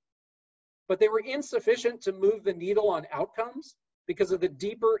practice, but they were insufficient to move the needle on outcomes because of the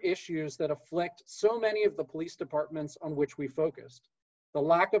deeper issues that afflict so many of the police departments on which we focused. The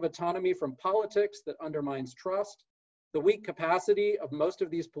lack of autonomy from politics that undermines trust, the weak capacity of most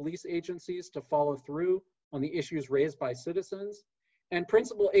of these police agencies to follow through on the issues raised by citizens, and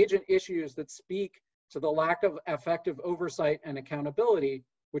principal agent issues that speak to the lack of effective oversight and accountability,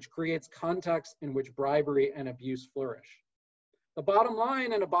 which creates contexts in which bribery and abuse flourish. The bottom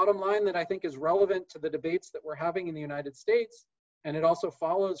line, and a bottom line that I think is relevant to the debates that we're having in the United States, and it also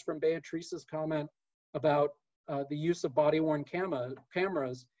follows from Beatriz's comment about the use of body-worn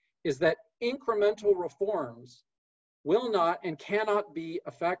cameras, is that incremental reforms will not and cannot be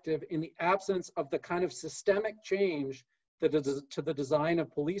effective in the absence of the kind of systemic change that is to the design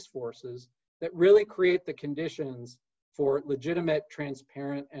of police forces that really create the conditions for legitimate,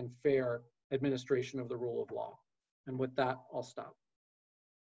 transparent, and fair administration of the rule of law. And with that, I'll stop.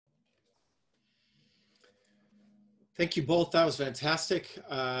 Thank you both. That was fantastic.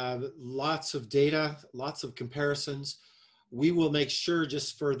 Lots of data, lots of comparisons. We will make sure,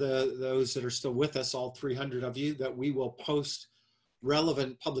 just for those that are still with us, all 300 of you, that we will post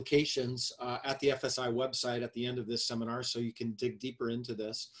relevant publications at the FSI website at the end of this seminar so you can dig deeper into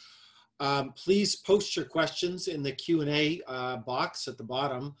this. Please post your questions in the Q&A box at the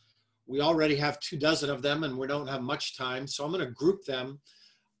bottom. We already have 24 of them and we don't have much time, so I'm going to group them.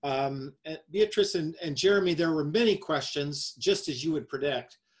 Beatriz and Jeremy, there were many questions, just as you would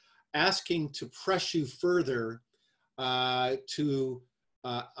predict, asking to press you further to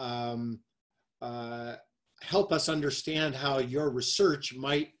help us understand how your research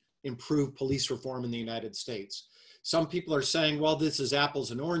might improve police reform in the United States. Some people are saying, well, this is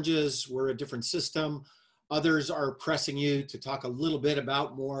apples and oranges, we're a different system. Others are pressing you to talk a little bit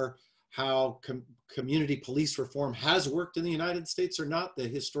about more how community police reform has worked in the United States or not, the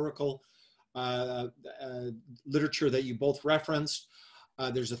historical literature that you both referenced.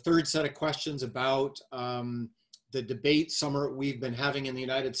 There's a third set of questions about the debate we've been having in the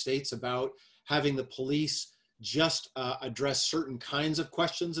United States about having the police just address certain kinds of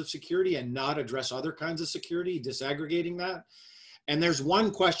questions of security and not address other kinds of security, disaggregating that. And there's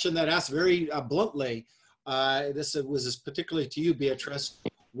one question that asked very bluntly, this was particularly to you, Beatriz,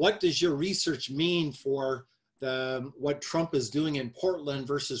 what does your research mean for what Trump is doing in Portland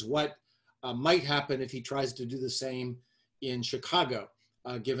versus what might happen if he tries to do the same in Chicago,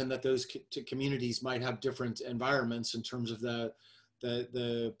 given that those communities might have different environments in terms of the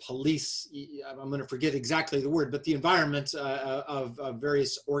police, I'm going to forget exactly the word, but the environment of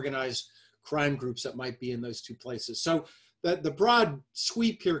various organized crime groups that might be in those two places. So the broad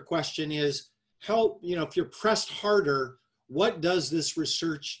sweep here question is, if you're pressed harder, what does this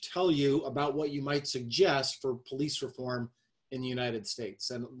research tell you about what you might suggest for police reform in the United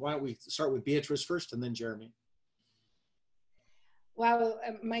States? And why don't we start with Beatriz first and then Jeremy? Well,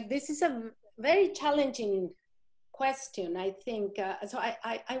 Mike, this is a very challenging question, I think. So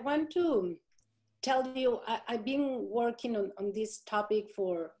I want to tell you, I've been working on this topic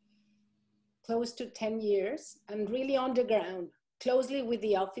for close to 10 years and really on the ground, closely with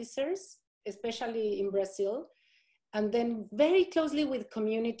the officers, especially in Brazil, and then very closely with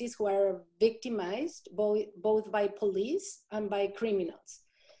communities who are victimized, both by police and by criminals.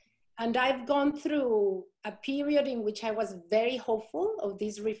 And I've gone through a period in which I was very hopeful of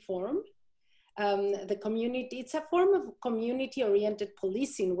this reform. The community, it's a form of community-oriented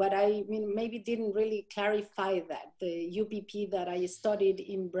policing. What I mean, maybe didn't really clarify that. The UPP that I studied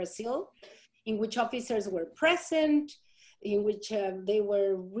in Brazil, in which officers were present, in which they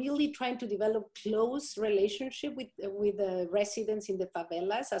were really trying to develop close relationship with the residents in the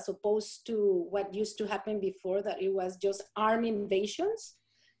favelas, as opposed to what used to happen before, that it was just armed invasions,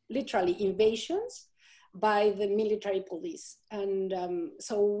 literally invasions by the military police. And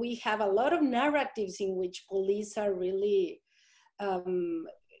so we have a lot of narratives in which police are really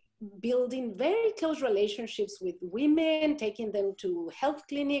building very close relationships with women, taking them to health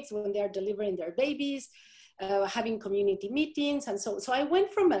clinics when they are delivering their babies, having community meetings. And so I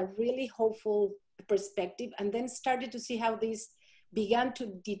went from a really hopeful perspective and then started to see how this began to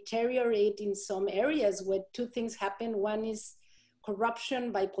deteriorate in some areas where two things happen. One is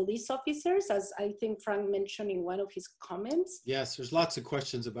corruption by police officers, as I think Frank mentioned in one of his comments. Yes, there's lots of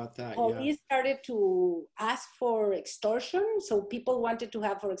questions about that. Police started to ask for extortion. So people wanted to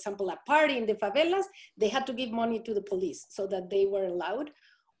have, for example, a party in the favelas. They had to give money to the police so that they were allowed.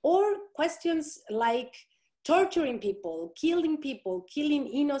 Or questions like torturing people, killing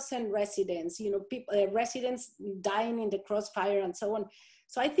innocent residents, people, residents dying in the crossfire and so on.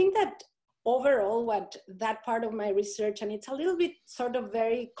 So I think that overall, what that part of my research, and it's a little bit sort of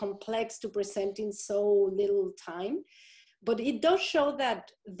very complex to present in so little time, but it does show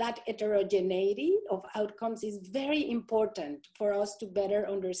that that heterogeneity of outcomes is very important for us to better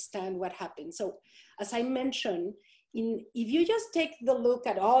understand what happened. So as I mentioned, if you just take the look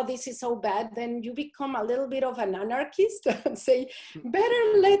at, oh, this is so bad, then you become a little bit of an anarchist and say,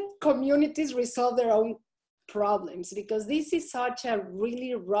 better let communities resolve their own problems, because this is such a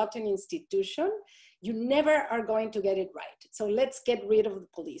really rotten institution. You never are going to get it right. So let's get rid of the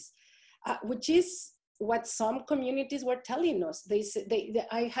police, which is what some communities were telling us.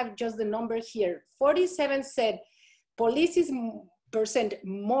 I have just the number here. 47 said police is %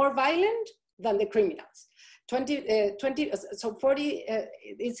 more violent than the criminals. 40,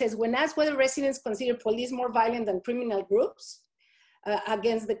 it says, when asked whether residents consider police more violent than criminal groups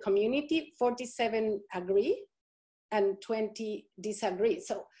against the community, 47 agree and 20 disagree.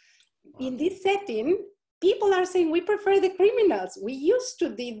 So in this setting, people are saying, we prefer the criminals. We used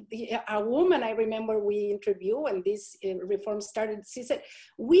to, a woman I remember we interviewed when this reform started, she said,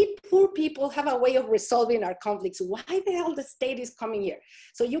 we poor people have a way of resolving our conflicts. Why the hell the state is coming here?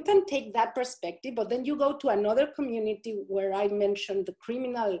 So you can take that perspective, but then you go to another community where I mentioned the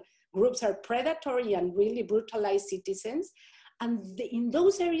criminal groups are predatory and really brutalize citizens. And in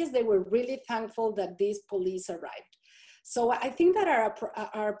those areas, they were really thankful that these police arrived. So I think that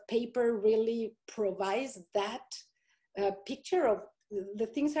our paper really provides that picture of the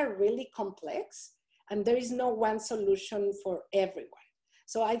things are really complex and there is no one solution for everyone.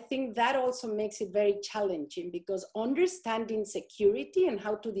 So I think that also makes it very challenging, because understanding security and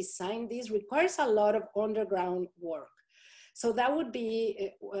how to design this requires a lot of underground work. So that would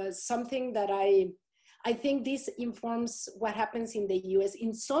be something that I think this informs what happens in the US.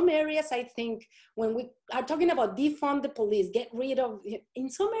 In some areas, I think when we are talking about defund the police, get rid of, in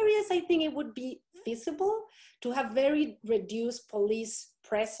some areas, I think it would be feasible to have very reduced police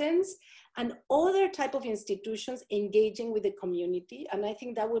presence and other type of institutions engaging with the community. And I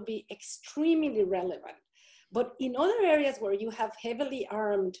think that would be extremely relevant. But in other areas where you have heavily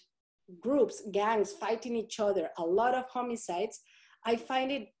armed groups, gangs fighting each other, a lot of homicides, I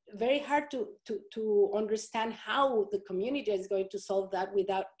find it very hard to understand how the community is going to solve that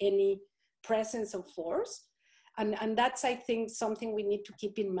without any presence of force. And that's, I think, something we need to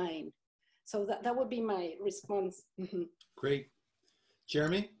keep in mind. So that would be my response. Mm-hmm. Great.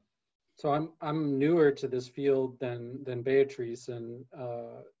 Jeremy? So I'm newer to this field than Beatriz, and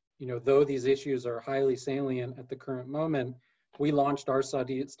you know, though these issues are highly salient at the current moment, we launched our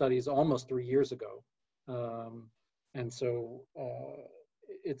studies almost 3 years ago. And so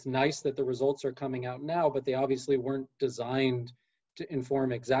it's nice that the results are coming out now, but they obviously weren't designed to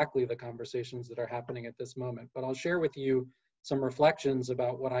inform exactly the conversations that are happening at this moment. But I'll share with you some reflections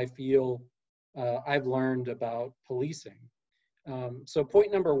about what I feel I've learned about policing. So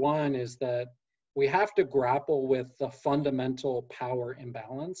point number one is that we have to grapple with the fundamental power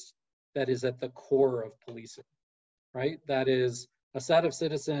imbalance that is at the core of policing, right? That is a set of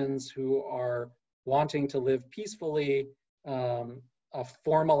citizens who are wanting to live peacefully, a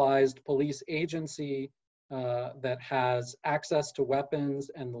formalized police agency that has access to weapons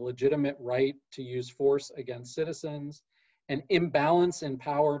and the legitimate right to use force against citizens, an imbalance in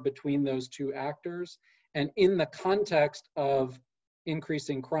power between those two actors, and in the context of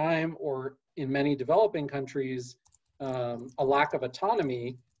increasing crime, or in many developing countries, a lack of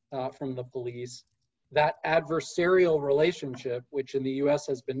autonomy from the police, that adversarial relationship, which in the US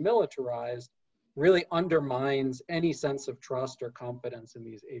has been militarized, really undermines any sense of trust or confidence in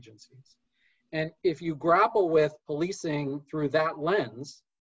these agencies. And if you grapple with policing through that lens,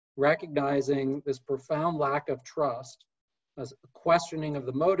 recognizing this profound lack of trust, as a questioning of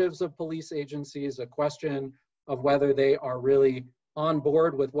the motives of police agencies, a question of whether they are really on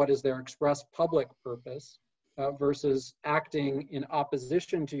board with what is their express public purpose versus acting in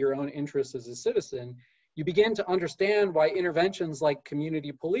opposition to your own interests as a citizen, you begin to understand why interventions like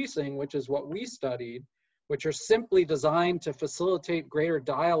community policing, which is what we studied, which are simply designed to facilitate greater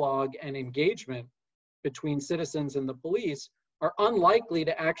dialogue and engagement between citizens and the police, are unlikely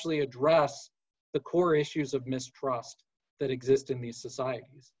to actually address the core issues of mistrust that exist in these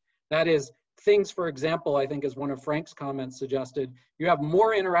societies. That is, things, for example, I think as one of Frank's comments suggested, you have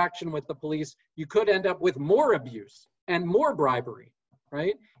more interaction with the police, you could end up with more abuse and more bribery,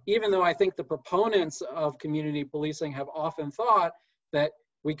 right? Even though I think the proponents of community policing have often thought that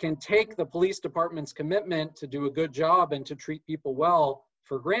we can take the police department's commitment to do a good job and to treat people well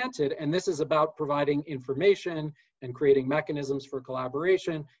for granted, and this is about providing information and creating mechanisms for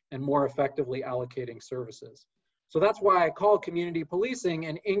collaboration and more effectively allocating services. So that's why I call community policing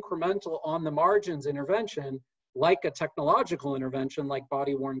an incremental on the margins intervention, like a technological intervention like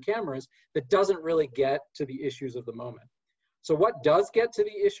body-worn cameras, that doesn't really get to the issues of the moment. So what does get to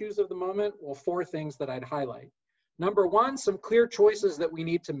the issues of the moment? Well, 4 things that I'd highlight. Number one, some clear choices that we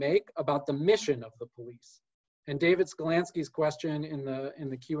need to make about the mission of the police. And David Skolansky's question in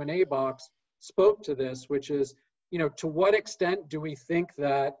the Q&A box spoke to this, which is, you know, to what extent do we think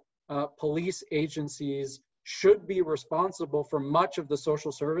that police agencies should be responsible for much of the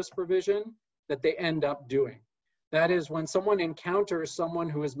social service provision that they end up doing? That is, when someone encounters someone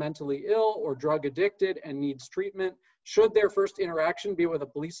who is mentally ill or drug addicted and needs treatment, should their first interaction be with a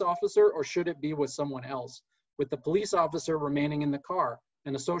police officer, or should it be with someone else, with the police officer remaining in the car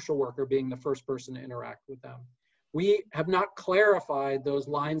and a social worker being the first person to interact with them? We have not clarified those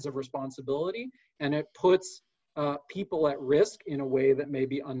lines of responsibility, and it puts people at risk in a way that may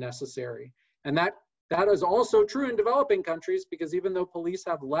be unnecessary. And that is also true in developing countries, because even though police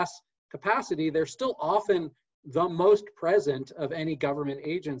have less capacity, they're still often the most present of any government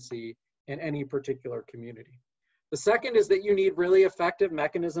agency in any particular community. The second is that you need really effective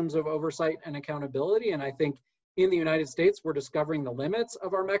mechanisms of oversight and accountability. And I think in the United States, we're discovering the limits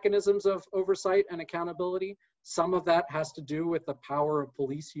of our mechanisms of oversight and accountability. Some of that has to do with the power of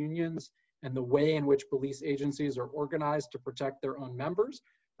police unions and the way in which police agencies are organized to protect their own members.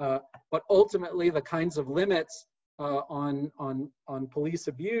 But ultimately, the kinds of limits on police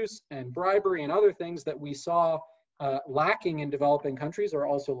abuse and bribery and other things that we saw lacking in developing countries are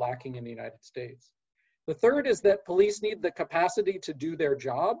also lacking in the United States. The third is that police need the capacity to do their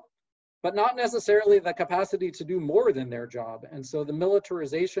job, but not necessarily the capacity to do more than their job. And so the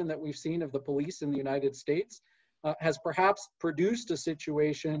militarization that we've seen of the police in the United States has perhaps produced a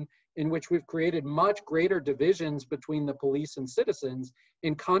situation in which we've created much greater divisions between the police and citizens,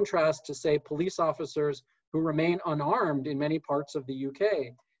 in contrast to, say, police officers who remain unarmed in many parts of the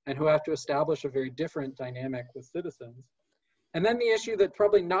UK and who have to establish a very different dynamic with citizens. And then the issue that's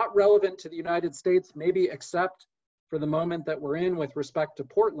probably not relevant to the United States, maybe except for the moment that we're in with respect to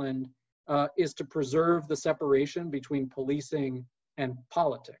Portland, is to preserve the separation between policing and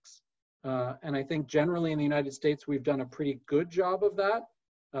politics. And I think generally in the United States, we've done a pretty good job of that.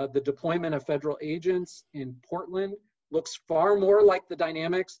 The deployment of federal agents in Portland looks far more like the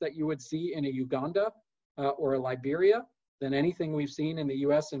dynamics that you would see in a Uganda or a Liberia than anything we've seen in the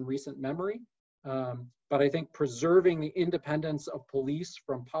US in recent memory. But I think preserving the independence of police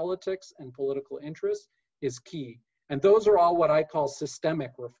from politics and political interests is key. And those are all what I call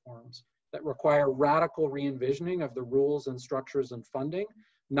systemic reforms that require radical re-envisioning of the rules and structures and funding,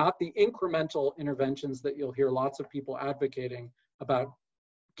 not the incremental interventions that you'll hear lots of people advocating about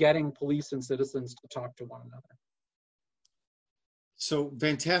getting police and citizens to talk to one another. So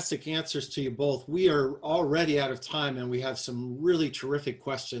fantastic answers to you both. We are already out of time and we have some really terrific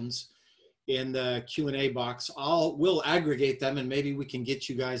questions in the Q&A box. We'll aggregate them and maybe we can get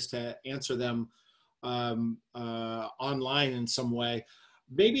you guys to answer them online in some way.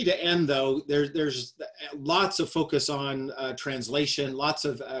 Maybe to end though, there's lots of focus on translation, lots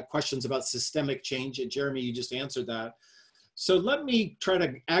of questions about systemic change. And Jeremy, you just answered that. So let me try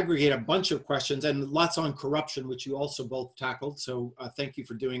to aggregate a bunch of questions and lots on corruption, which you also both tackled. So thank you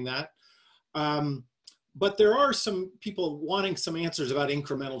for doing that. But there are some people wanting some answers about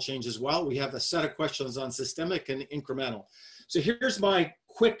incremental change as well. We have a set of questions on systemic and incremental. So here's my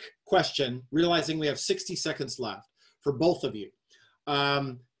quick question, realizing we have 60 seconds left for both of you.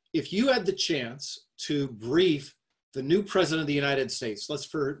 If you had the chance to brief the new president of the United States, let's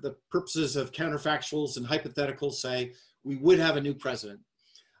for the purposes of counterfactuals and hypotheticals say we would have a new president,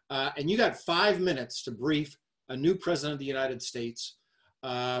 and you got 5 minutes to brief a new president of the United States,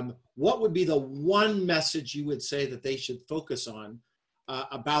 what would be the one message you would say that they should focus on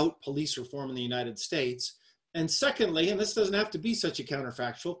about police reform in the United States? And secondly, and this doesn't have to be such a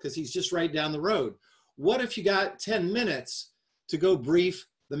counterfactual because he's just right down the road, what if you got 10 minutes to go brief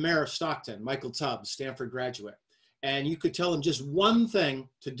the mayor of Stockton, Michael Tubbs, Stanford graduate, and you could tell him just one thing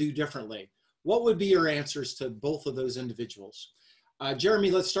to do differently? What would be your answers to both of those individuals? Jeremy,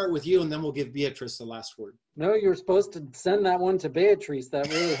 let's start with you and then we'll give Beatriz the last word. No, you're supposed to send that one to Beatriz, that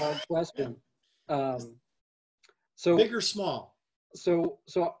really hard question. So big or small? So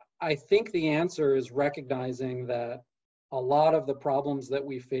I think the answer is recognizing that a lot of the problems that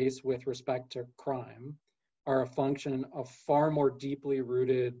we face with respect to crime are a function of far more deeply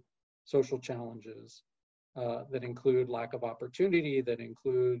rooted social challenges that include lack of opportunity, that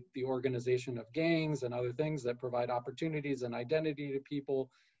include the organization of gangs and other things that provide opportunities and identity to people,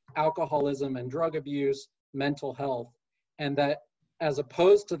 alcoholism and drug abuse, mental health, and that as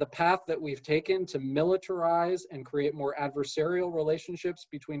opposed to the path that we've taken to militarize and create more adversarial relationships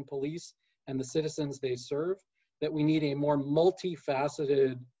between police and the citizens they serve, that we need a more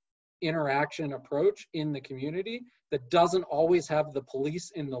multifaceted interaction approach in the community that doesn't always have the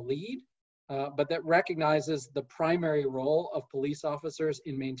police in the lead, but that recognizes the primary role of police officers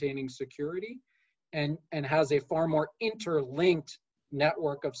in maintaining security and has a far more interlinked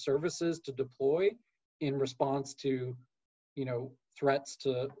network of services to deploy in response to, threats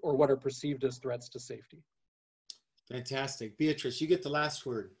to, or what are perceived as threats to safety. Fantastic. Beatriz, you get the last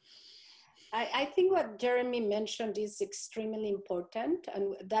word. I think what Jeremy mentioned is extremely important,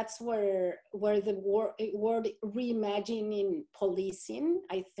 and that's where the word reimagining policing,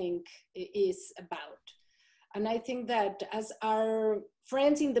 I think, is about. And I think that as our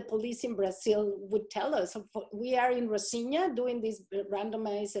friends in the police in Brazil would tell us, we are in Rocinha doing this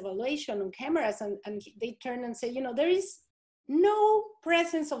randomized evaluation on cameras, and they turn and say, there is no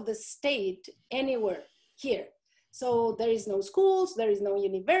presence of the state anywhere here. So there is no schools, there is no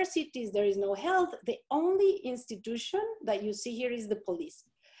universities, there is no health. The only institution that you see here is the police.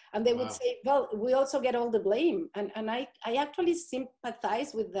 And they would say, well, we also get all the blame. And I actually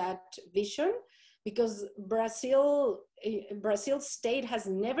sympathize with that vision, because Brazil's state has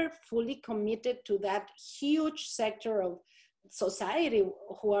never fully committed to that huge sector of society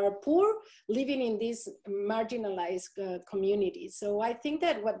who are poor, living in these marginalized communities. So I think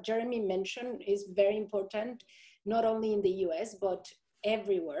that what Jeremy mentioned is very important, not only in the US, but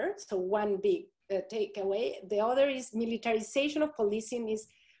everywhere. So one big takeaway. The other is militarization of policing is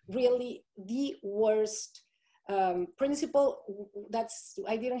really the worst principle.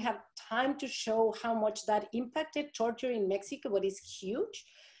 I didn't have time to show how much that impacted torture in Mexico, but it's huge.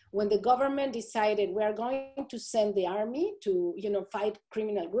 When the government decided we are going to send the army to, fight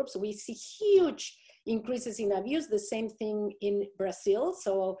criminal groups, we see huge increases in abuse. The same thing in Brazil.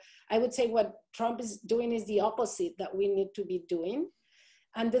 So I would say what Trump is doing is the opposite that we need to be doing.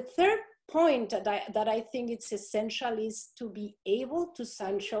 And the third point that I think it's essential is to be able to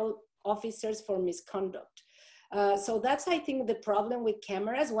sanction officers for misconduct. So that's, I think, the problem with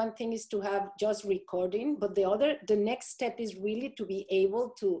cameras. One thing is to have just recording, but the next step is really to be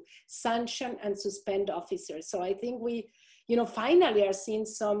able to sanction and suspend officers. So I think we, finally are seeing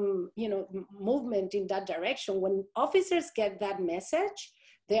some, movement in that direction. When officers get that message,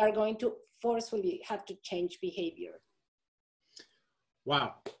 they are going to forcefully have to change behavior.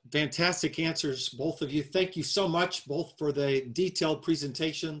 Wow, fantastic answers, both of you. Thank you so much, both for the detailed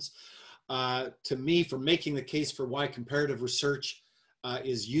presentations. To me, for making the case for why comparative research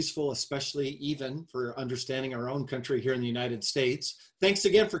is useful, especially even for understanding our own country here in the United States. Thanks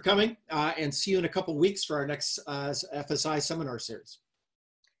again for coming, and see you in a couple weeks for our next FSI seminar series.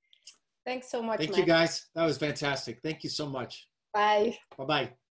 Thanks so much, Thank Mike. you, guys. That was fantastic. Thank you so much. Bye. Bye-bye.